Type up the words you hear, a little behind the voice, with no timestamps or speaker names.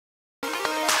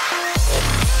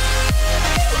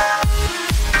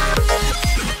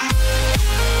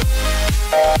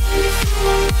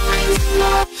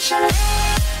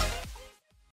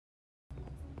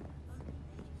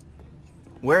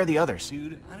Where are the others?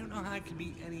 Dude, I don't know how it can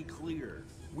be any clearer.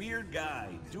 Weird guy,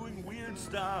 doing weird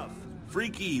stuff.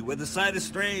 Freaky, with a side of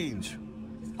strange.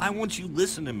 I want you to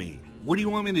listen to me. What do you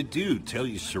want me to do? Tell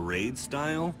you charade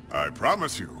style? I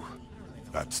promise you,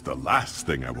 that's the last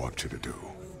thing I want you to do.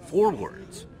 4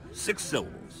 words, 6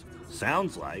 syllables.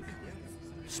 Sounds like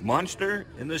Smonster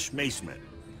in the Schmasement.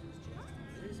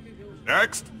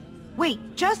 Next. Wait,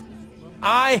 just...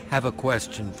 I have a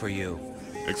question for you.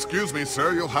 Excuse me,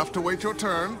 sir, you'll have to wait your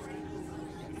turn.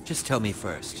 Just tell me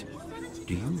first.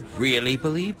 Do you really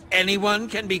believe anyone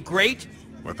can be great?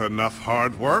 With enough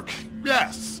hard work,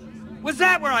 yes. Was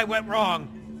that where I went wrong?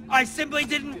 I simply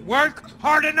didn't work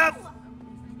hard enough?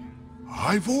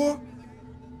 Ivor?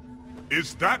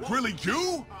 Is that really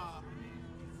you?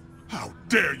 How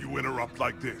dare you interrupt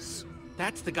like this?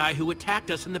 That's the guy who attacked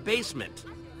us in the basement.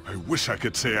 I wish I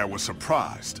could say I was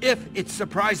surprised. If it's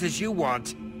surprises you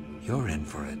want, you're in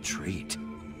for a treat.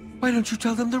 Why don't you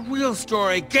tell them the real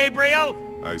story, Gabriel?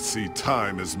 I see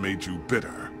time has made you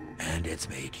bitter. And it's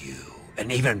made you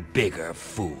an even bigger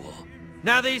fool.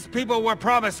 Now these people were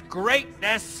promised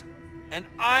greatness, and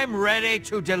I'm ready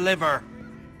to deliver.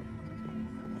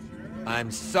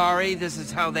 I'm sorry this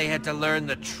is how they had to learn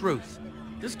the truth.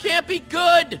 This can't be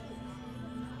good!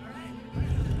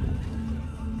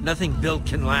 Nothing built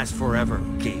can last forever,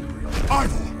 Gabriel.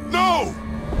 Ivor, no!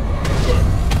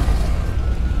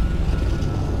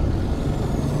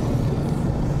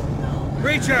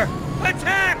 Creature,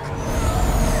 attack!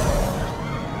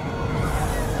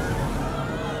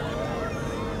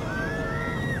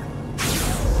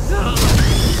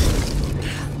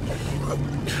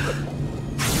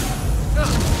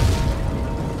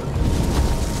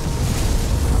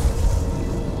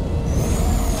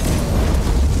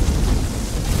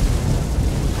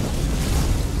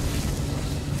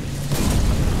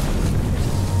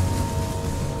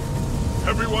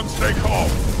 Everyone stay calm.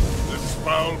 This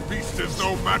foul beast is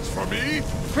no match for me.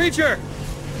 Creature,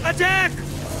 attack!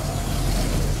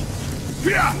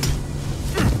 Yeah!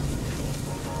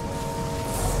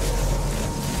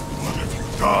 What have you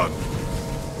done?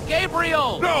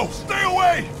 Gabriel! No, stay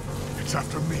away! It's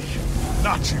after me,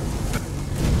 not you.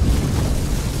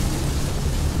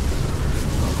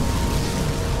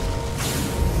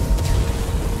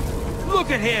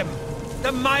 Look at him!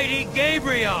 The mighty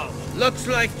Gabriel! Looks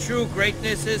like true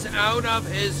greatness is out of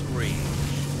his reach.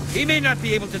 He may not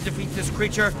be able to defeat this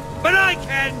creature, but I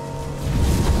can!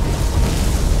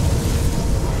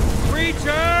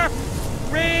 Creature,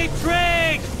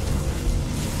 retreat!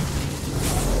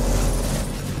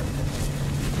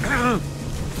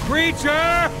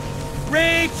 Creature,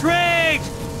 retreat!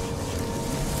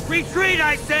 Retreat,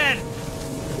 I said!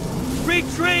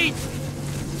 Retreat!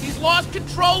 He's lost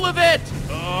control of it!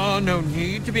 Oh, no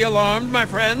need to be alarmed, my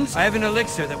friends. I have an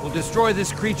elixir that will destroy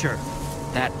this creature.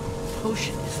 That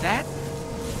potion, is that?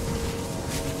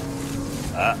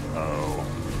 Uh-oh.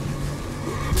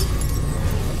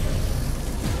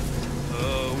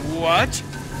 What?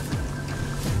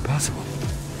 Impossible.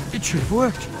 It should have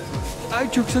worked. I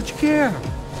took such care.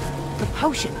 The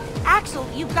potion. Axel,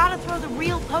 you've got to throw the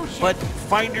real potion. But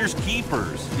finders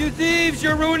keepers. You thieves,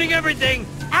 you're ruining everything.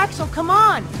 Axel, come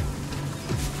on!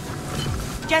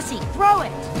 Jesse, throw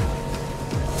it!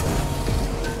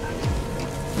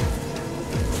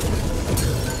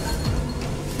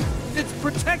 It's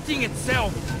protecting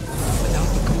itself. Without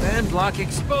the command block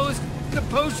exposed, the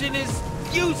potion is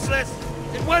useless.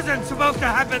 It wasn't supposed to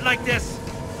happen like this.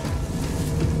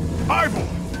 Ivor!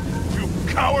 You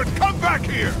coward, come back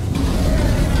here!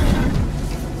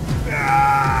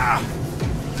 Ah!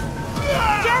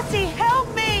 Ah! Jesse, help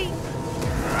me!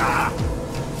 Ah!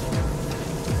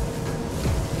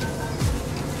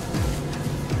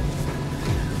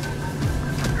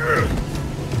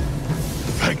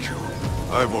 Thank you.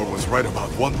 Ivor was right about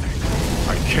one thing.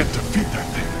 I can't defeat that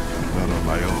thing. Not on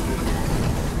my own.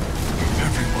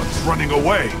 Everyone's running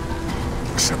away.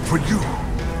 Except for you.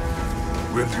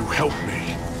 Will you help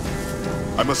me?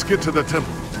 I must get to the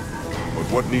temple. But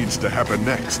what needs to happen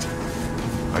next?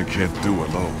 I can't do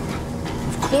alone.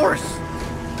 Of course!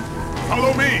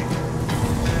 Follow me!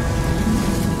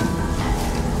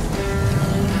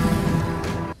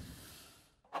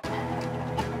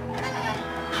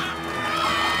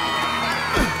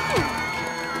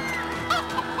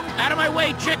 Out of my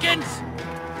way, chickens!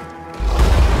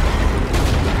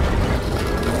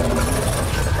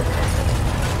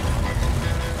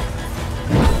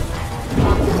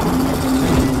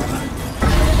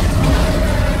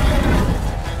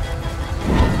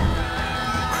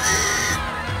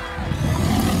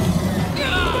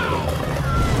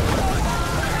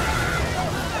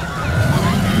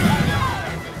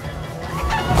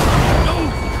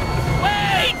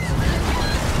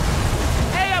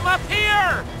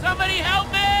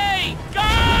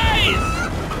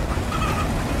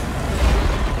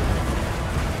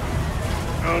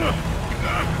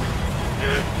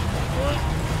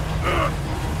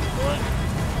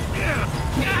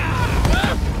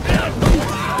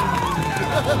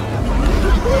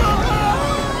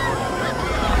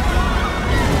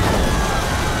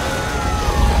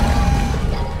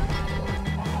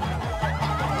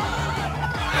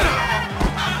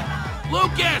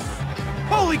 Lucas!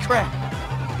 Holy crap!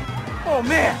 Oh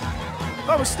man! If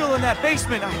I was still in that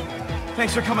basement,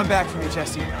 Thanks for coming back for me,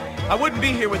 Jesse. I wouldn't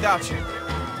be here without you.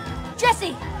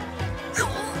 Jesse!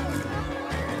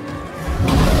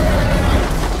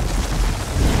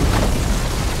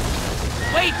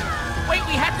 Wait! Wait,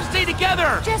 we have to stay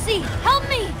together! Jesse, help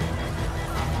me!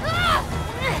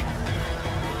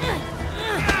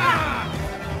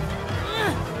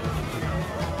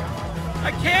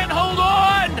 I can't hold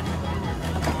on!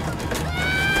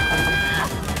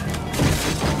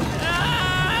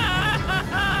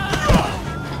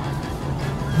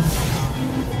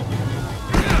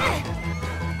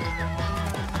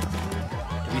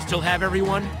 Do we still have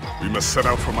everyone? We must set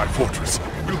out from my fortress.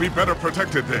 We'll be better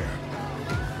protected there.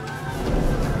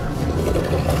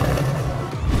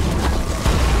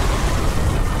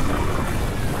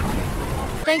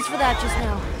 Thanks for that just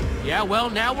now. Yeah, well,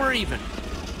 now we're even.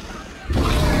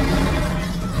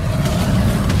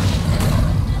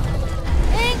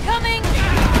 Incoming!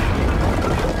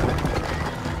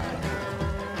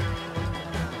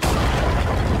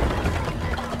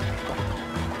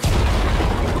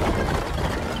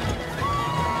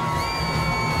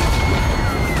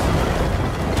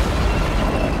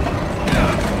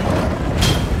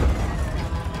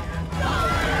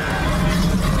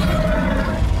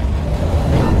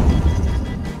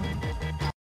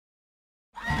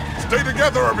 Stay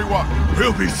together, everyone!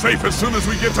 We'll be safe as soon as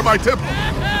we get to my temple!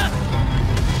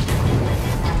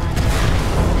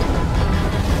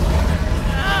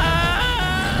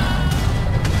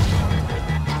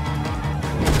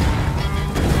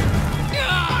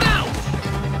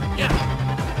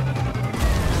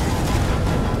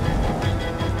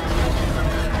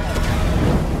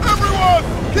 Everyone!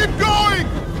 Keep going!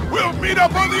 We'll meet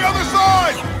up on the other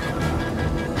side!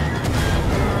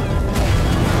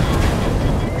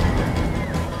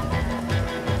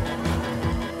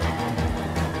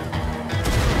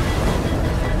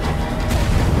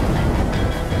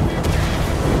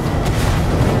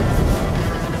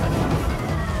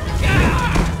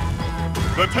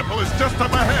 The temple is just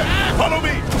up ahead! Follow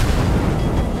me!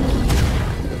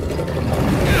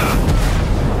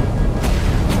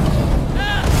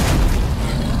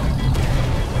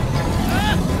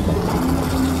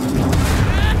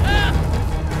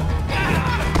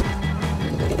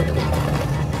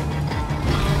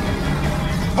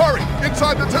 Hurry!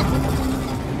 Inside the temple!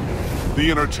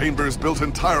 The inner chamber is built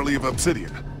entirely of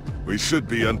obsidian. We should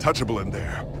be untouchable in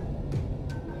there.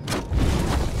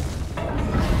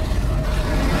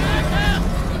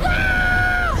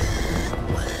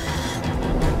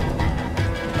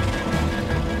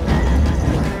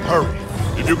 Hurry!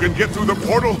 If you can get through the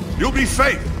portal, you'll be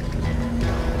safe!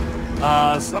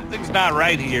 Something's not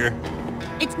right here.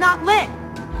 It's not lit!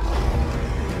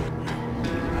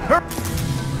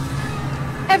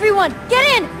 Everyone, get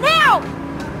in, now!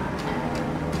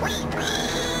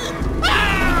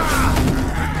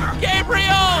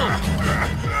 Gabriel!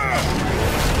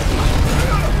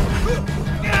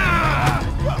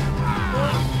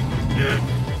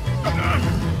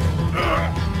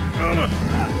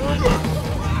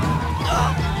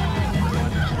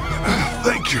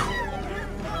 Thank you.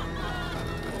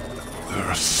 There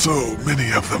are so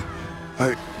many of them.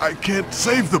 I can't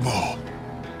save them all.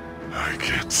 I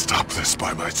can't stop this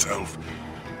by myself.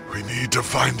 We need to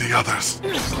find the others.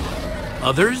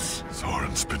 Others?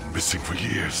 Soren's been missing for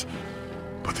years.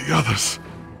 But the others,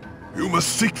 you must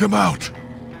seek them out.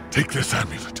 Take this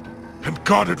amulet and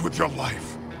guard it with your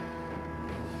life.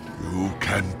 You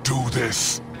can do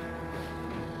this.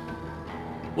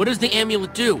 What does the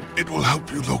amulet do? It will help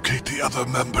you locate the other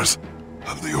members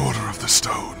of the Order of the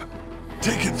Stone.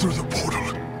 Take it through the portal,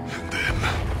 and then...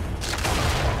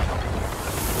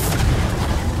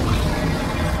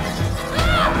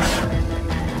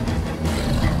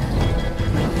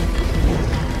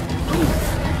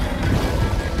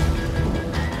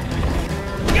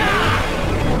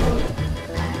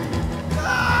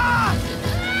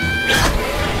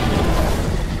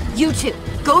 You two,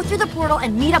 go through the portal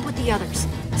and meet up with the others.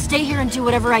 Stay here and do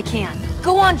whatever I can.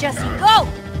 Go on, Jesse, go!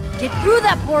 Get through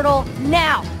that portal,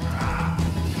 now!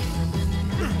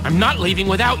 I'm not leaving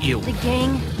without you. The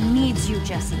gang needs you,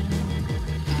 Jesse.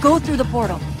 Go through the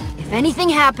portal. If anything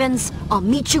happens, I'll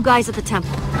meet you guys at the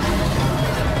temple.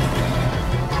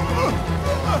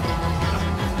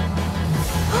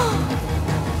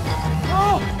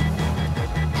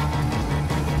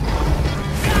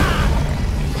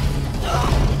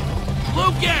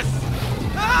 Lucas!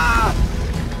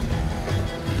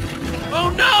 Oh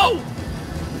no!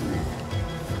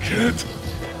 Kid?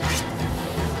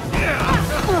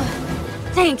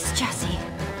 Thanks, Jesse.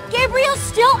 Gabriel's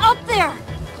still up there!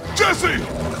 Jesse!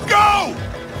 Go!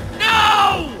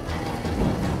 No!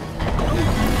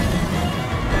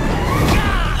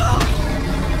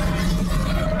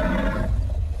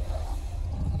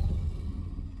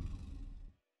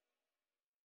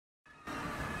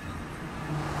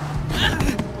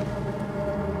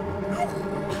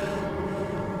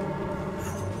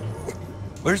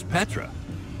 Where's Petra?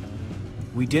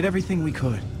 We did everything we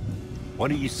could.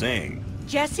 What are you saying?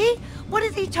 Jesse? What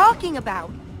is he talking about?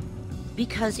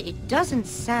 Because it doesn't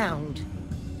sound...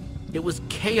 It was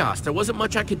chaos. There wasn't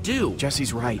much I could do.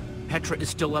 Jesse's right. Petra is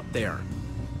still up there.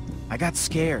 I got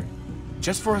scared.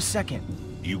 Just for a second.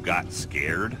 You got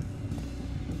scared?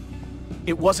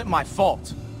 It wasn't my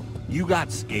fault. You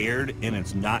got scared and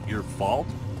it's not your fault?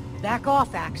 Back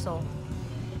off, Axel.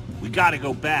 We gotta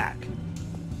go back.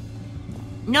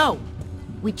 No.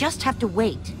 We just have to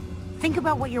wait. Think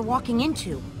about what you're walking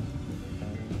into.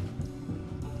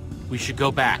 We should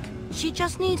go back. She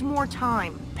just needs more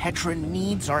time. Petra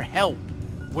needs our help.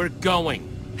 We're going.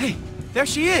 Hey, there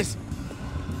she is!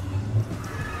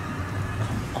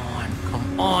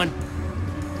 Come on.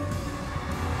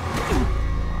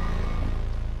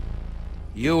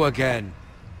 You again.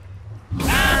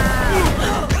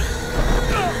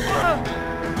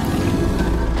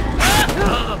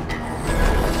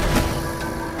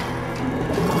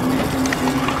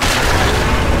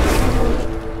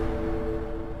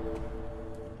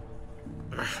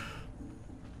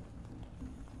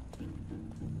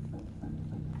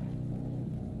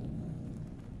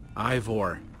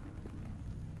 Ivor.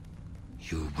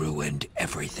 You ruined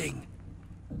everything.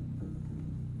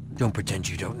 Don't pretend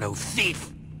you don't know,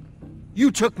 thief!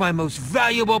 You took my most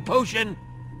valuable potion!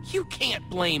 You can't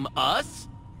blame us.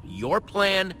 Your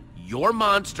plan, your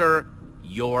monster,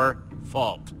 your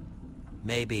fault.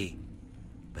 Maybe.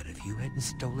 But if you hadn't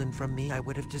stolen from me, I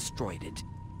would have destroyed it.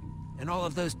 And all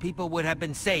of those people would have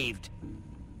been saved.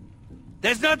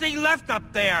 There's nothing left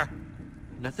up there!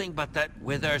 Nothing but that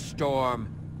wither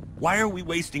storm. Why are we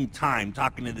wasting time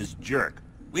talking to this jerk?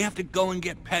 We have to go and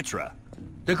get Petra.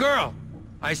 The girl!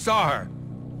 I saw her.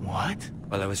 What?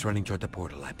 While I was running toward the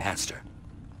portal, I passed her.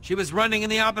 She was running in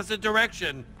the opposite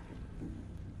direction.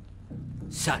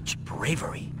 Such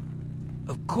bravery.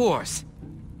 Of course.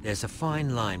 There's a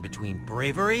fine line between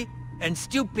bravery and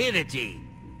stupidity.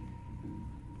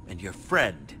 And your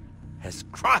friend has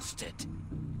crossed it.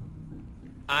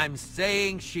 I'm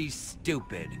saying she's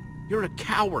stupid. You're a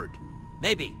coward.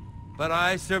 Maybe, but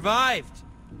I survived.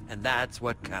 And that's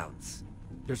what counts.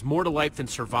 There's more to life than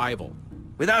survival.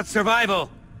 Without survival,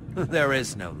 there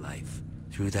is no life.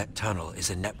 Through that tunnel is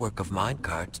a network of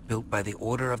minecarts built by the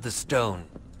Order of the Stone.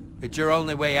 It's your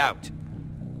only way out.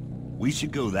 We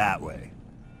should go that way.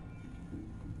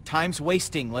 Time's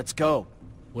wasting, let's go.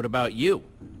 What about you?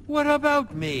 What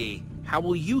about me? How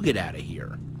will you get out of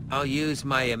here? I'll use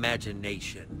my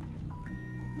imagination.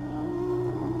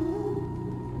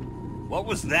 What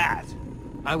was that?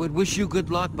 I would wish you good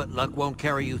luck, but luck won't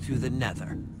carry you through the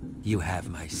Nether. You have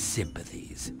my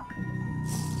sympathies.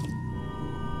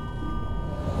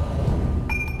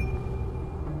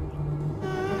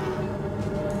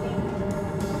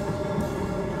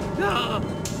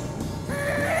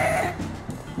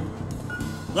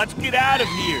 Let's get out of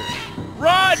here!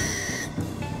 Run!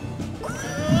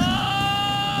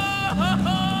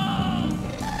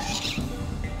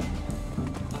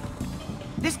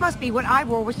 This must be what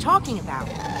Ivor was talking about.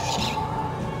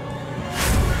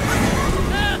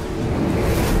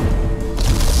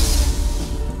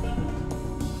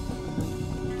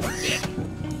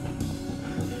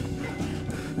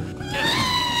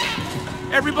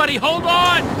 Everybody hold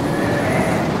on!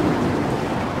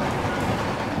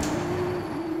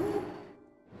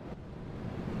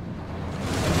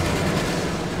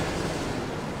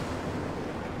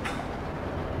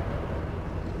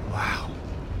 Wow.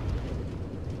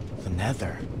 The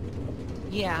Nether.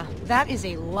 Yeah, that is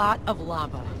a lot of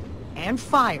lava. And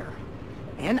fire.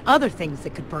 And other things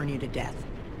that could burn you to death.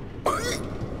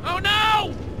 Oh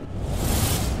no!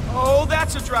 Oh,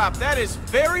 that's a drop. That is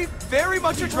very, very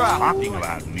much a drop. Talking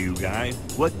about, new guy.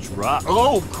 What drop?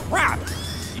 Oh, crap!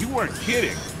 You weren't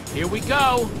kidding. Here we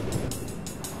go.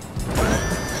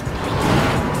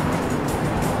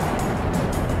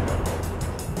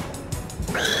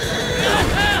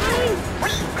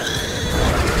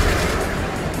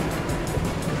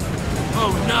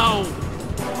 Oh no!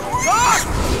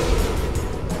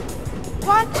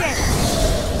 Watch it!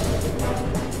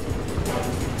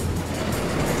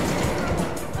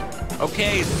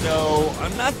 Okay, so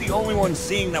I'm not the only one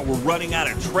seeing that we're running out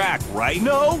of track, right?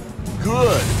 No?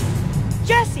 Good.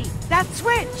 Jesse, that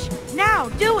switch! Now,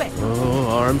 do it! Oh,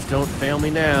 arms don't fail me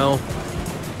now.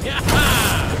 Yeah!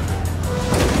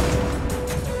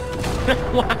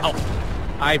 Wow.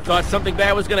 I thought something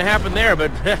bad was gonna happen there,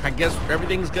 but I guess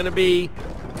everything's gonna be...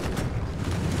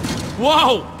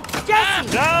 Whoa!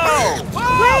 Jesse! No!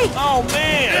 Wait! Oh,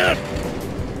 man!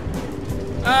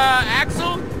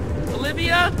 Axel?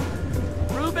 Olivia?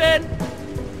 Ruben?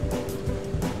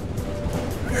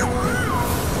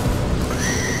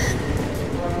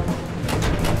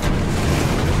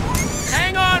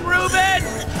 Hang on, Ruben!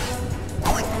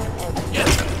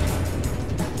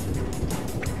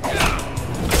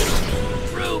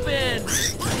 Ruben!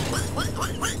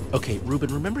 Okay,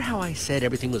 Ruben, remember how I said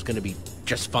everything was gonna be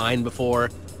just fine before?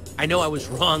 I know I was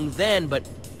wrong then, but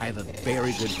I have a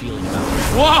very good feeling about it.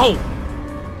 Whoa!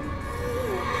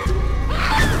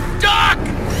 Doc!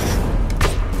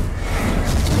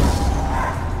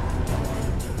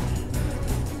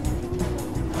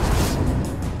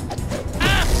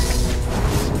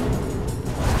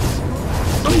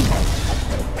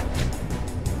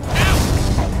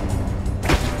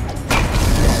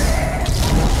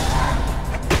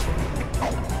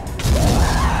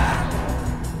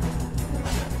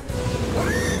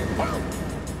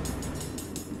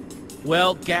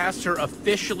 Well, gas are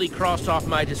officially crossed off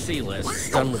my to see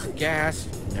list. Done with the gas.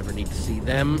 Never need to see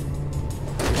them.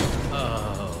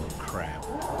 Oh, crap.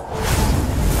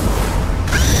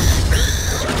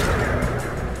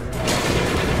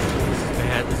 This is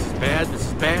bad, this is bad, this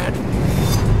is bad.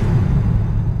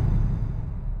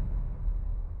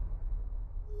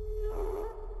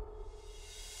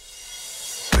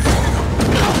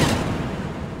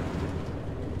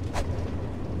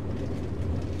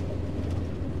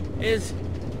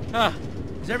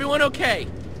 Is everyone okay?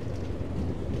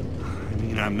 I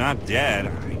mean, I'm not dead.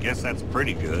 I guess that's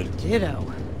pretty good.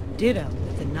 Ditto. Ditto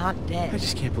with the not I dead.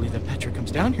 just can't believe that Petra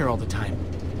comes down here all the time.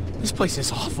 This place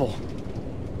is awful.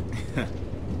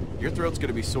 Your throat's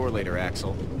gonna be sore later,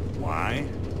 Axel. Why?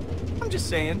 I'm just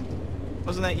saying.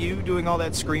 Wasn't that you doing all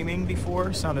that screaming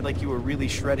before? Sounded like you were really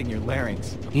shredding your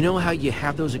larynx. You know how you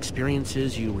have those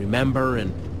experiences you remember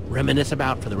and reminisce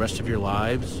about for the rest of your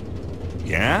lives?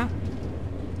 Yeah?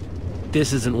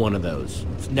 This isn't one of those.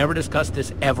 Let's never discuss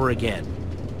this ever again.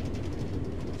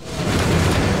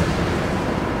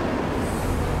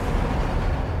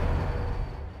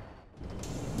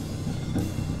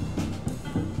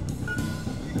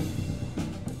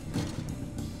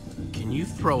 Can you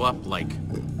throw up, like,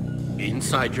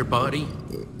 inside your body?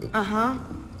 Uh-huh.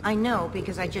 I know,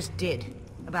 because I just did.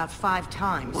 About 5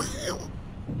 times.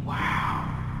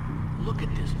 Wow. Look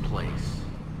at this place.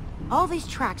 All these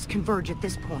tracks converge at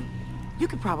this point. You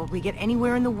could probably get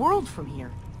anywhere in the world from here.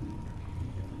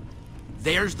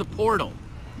 There's the portal.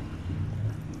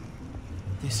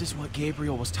 This is what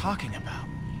Gabriel was talking about.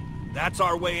 That's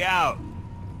our way out.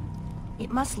 It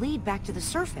must lead back to the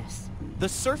surface. The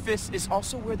surface is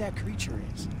also where that creature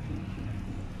is.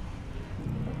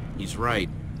 He's right.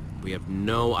 We have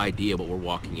no idea what we're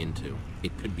walking into.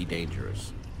 It could be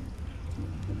dangerous.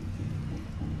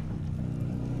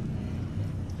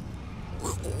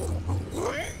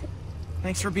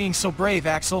 Thanks for being so brave,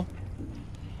 Axel.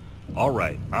 All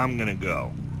right, I'm gonna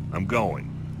go. I'm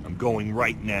going. I'm going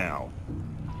right now.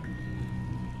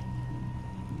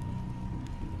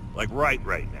 Like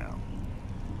right now.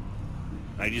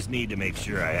 I just need to make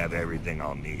sure I have everything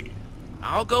I'll need.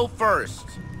 I'll go first.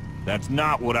 That's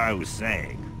not what I was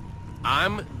saying.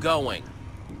 I'm going.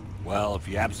 Well, if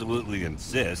you absolutely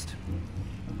insist.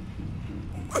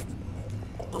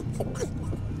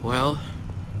 Well,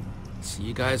 see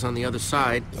you guys on the other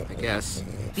side, I guess.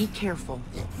 Be careful.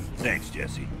 Thanks,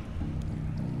 Jesse.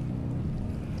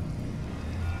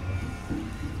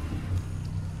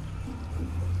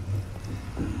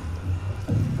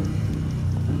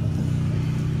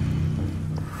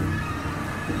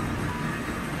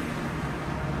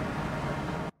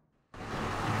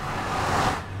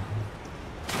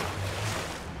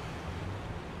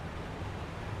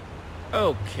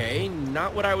 Okay,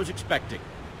 not what I was expecting.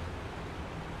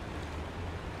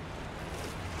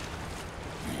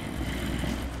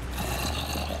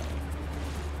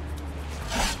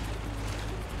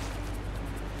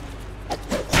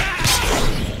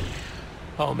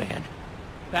 Oh man,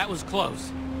 that was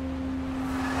close.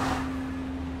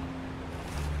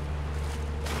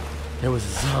 There was a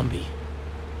zombie.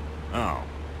 Oh.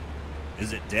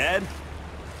 Is it dead?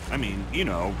 I mean, you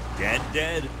know,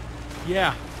 dead?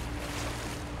 Yeah.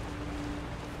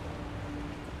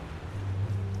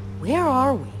 Where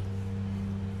are we?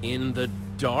 In the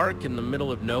dark, in the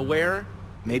middle of nowhere?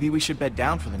 Maybe we should bed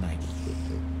down for the night.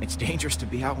 It's dangerous to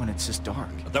be out when it's this dark.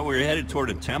 I thought we were headed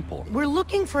toward a temple. We're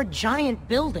looking for a giant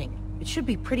building. It should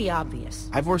be pretty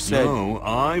obvious. Ivor said... No,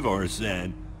 Ivor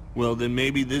said. Well, then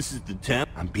maybe this is the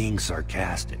temple. I'm being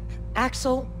sarcastic.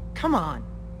 Axel, come on.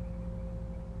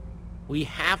 We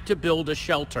have to build a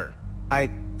shelter. I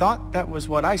thought that was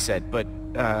what I said, but,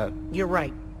 You're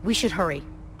right. We should hurry.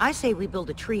 I say we build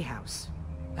a treehouse.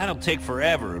 That'll take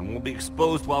forever, and we'll be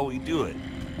exposed while we do it.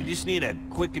 We just need a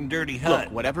quick and dirty hut.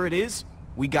 Look, whatever it is,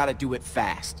 we gotta do it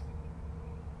fast.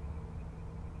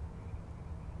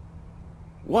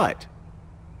 What?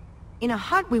 In a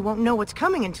hut, we won't know what's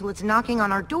coming until it's knocking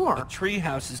on our A door.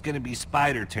 treehouse is gonna be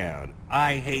Spider Town.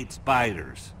 I hate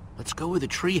spiders. Let's go with a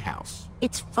treehouse.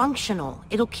 It's functional.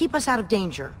 It'll keep us out of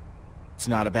danger. It's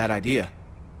not a bad idea.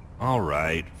 All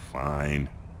right, fine.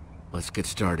 Let's get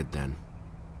started then.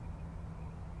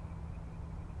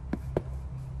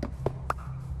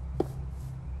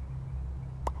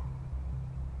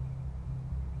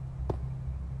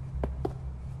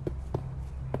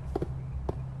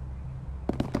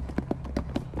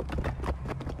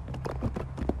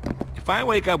 If I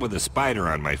wake up with a spider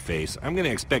on my face, I'm gonna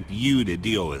expect you to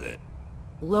deal with it.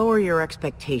 Lower your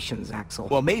expectations, Axel.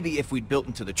 Well, maybe if we'd built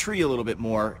into the tree a little bit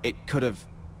more, it could have...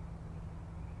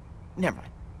 Never mind.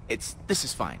 This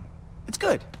is fine. It's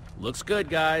good. Looks good,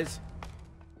 guys.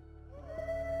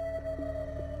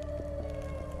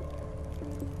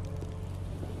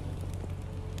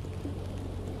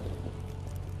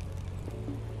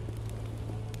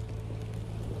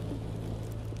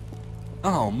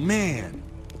 Oh, man.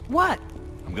 What?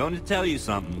 I'm going to tell you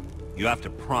something. You have to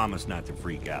promise not to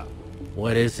freak out.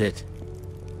 What is it?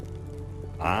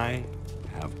 I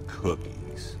have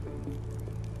cookies.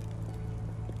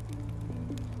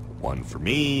 One for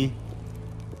me,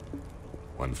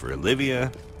 one for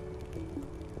Olivia,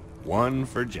 one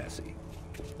for Jesse.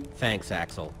 Thanks,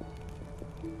 Axel.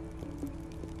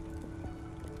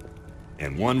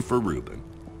 And one for Reuben.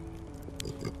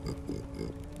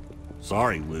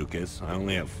 Sorry, Lucas. I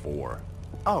only have 4.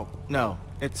 Oh, no.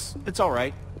 It's all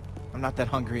right. I'm not that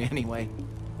hungry anyway.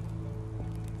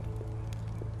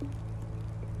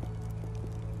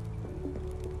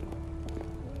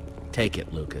 Take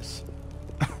it, Lucas.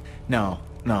 No,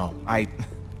 I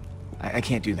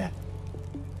can't do that.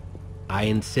 I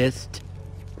insist.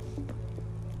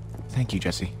 Thank you,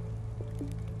 Jesse.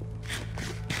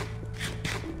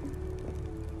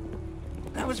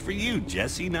 That was for you,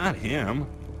 Jesse, not him.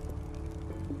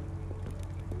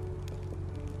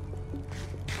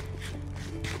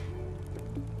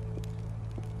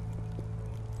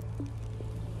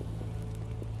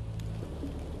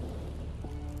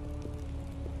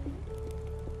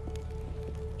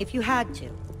 If you had to,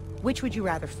 which would you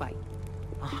rather fight?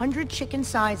 100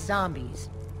 chicken-sized zombies,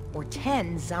 or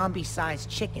 10 zombie-sized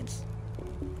chickens?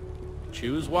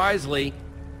 Choose wisely.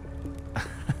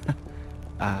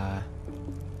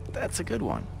 That's a good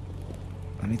one.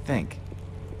 Let me think.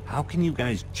 How can you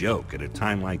guys joke at a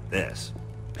time like this?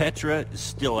 Petra is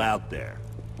still out there.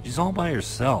 She's all by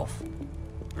herself.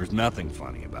 There's nothing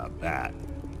funny about that.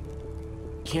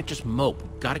 Can't just mope.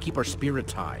 Gotta keep our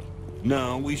spirits high.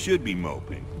 No, we should be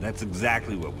moping. That's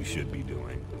exactly what we should be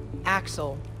doing.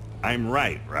 Axel, I'm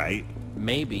right, right?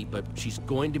 Maybe, but she's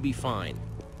going to be fine.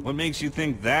 What makes you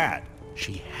think that?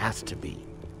 She has to be.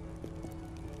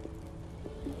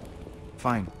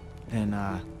 Fine. Then,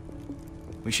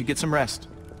 we should get some rest.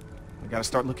 We gotta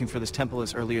start looking for this temple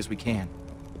as early as we can.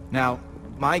 Now,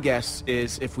 my guess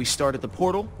is if we start at the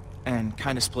portal and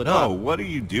kind of split No, up... what are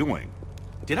you doing?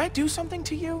 Did I do something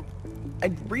to you?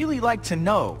 I'd really like to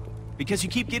know, because you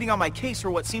keep getting on my case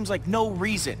for what seems like no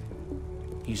reason.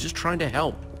 He's just trying to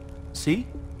help. See?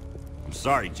 I'm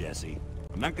sorry, Jesse.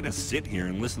 I'm not gonna sit here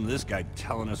and listen to this guy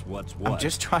telling us what's what. I'm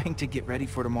just trying to get ready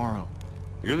for tomorrow.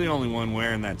 You're the only one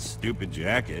wearing that stupid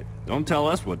jacket. Don't tell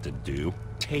us what to do.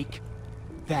 Take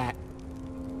that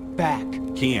back.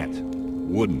 Can't.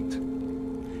 Wouldn't.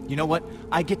 You know what?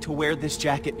 I get to wear this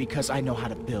jacket because I know how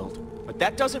to build. But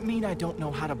that doesn't mean I don't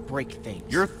know how to break things.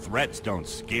 Your threats don't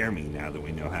scare me now that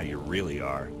we know how you really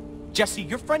are. Jesse,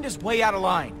 your friend is way out of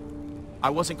line. I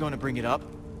wasn't going to bring it up,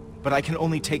 but I can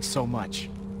only take so much.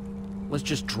 Let's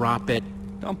just drop it.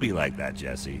 Don't be like that,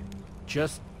 Jesse.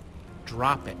 Just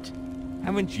drop it.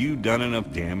 Haven't you done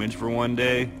enough damage for one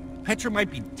day? Petra might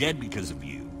be dead because of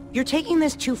you. you're taking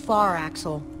this too far,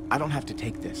 Axel. I don't have to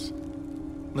take this.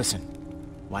 Listen,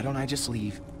 why don't I just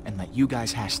leave and let you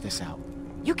guys hash this out?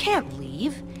 You can't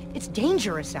leave. It's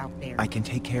dangerous out there. I can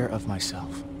take care of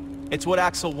myself. It's what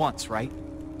Axel wants, right?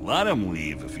 Let him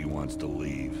leave if he wants to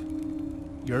leave.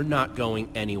 You're not going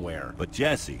anywhere. But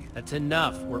Jesse... That's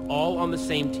enough. We're all on the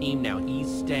same team now. He's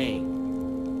staying.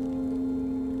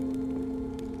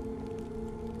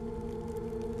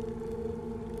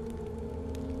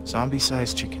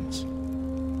 Zombie-sized chickens.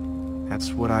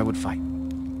 That's what I would fight.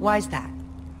 Why's that?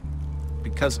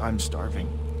 Because I'm starving.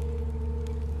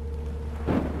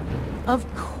 Of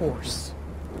course.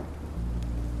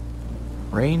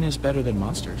 Rain is better than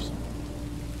monsters.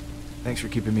 Thanks for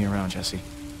keeping me around, Jesse.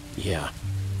 Yeah.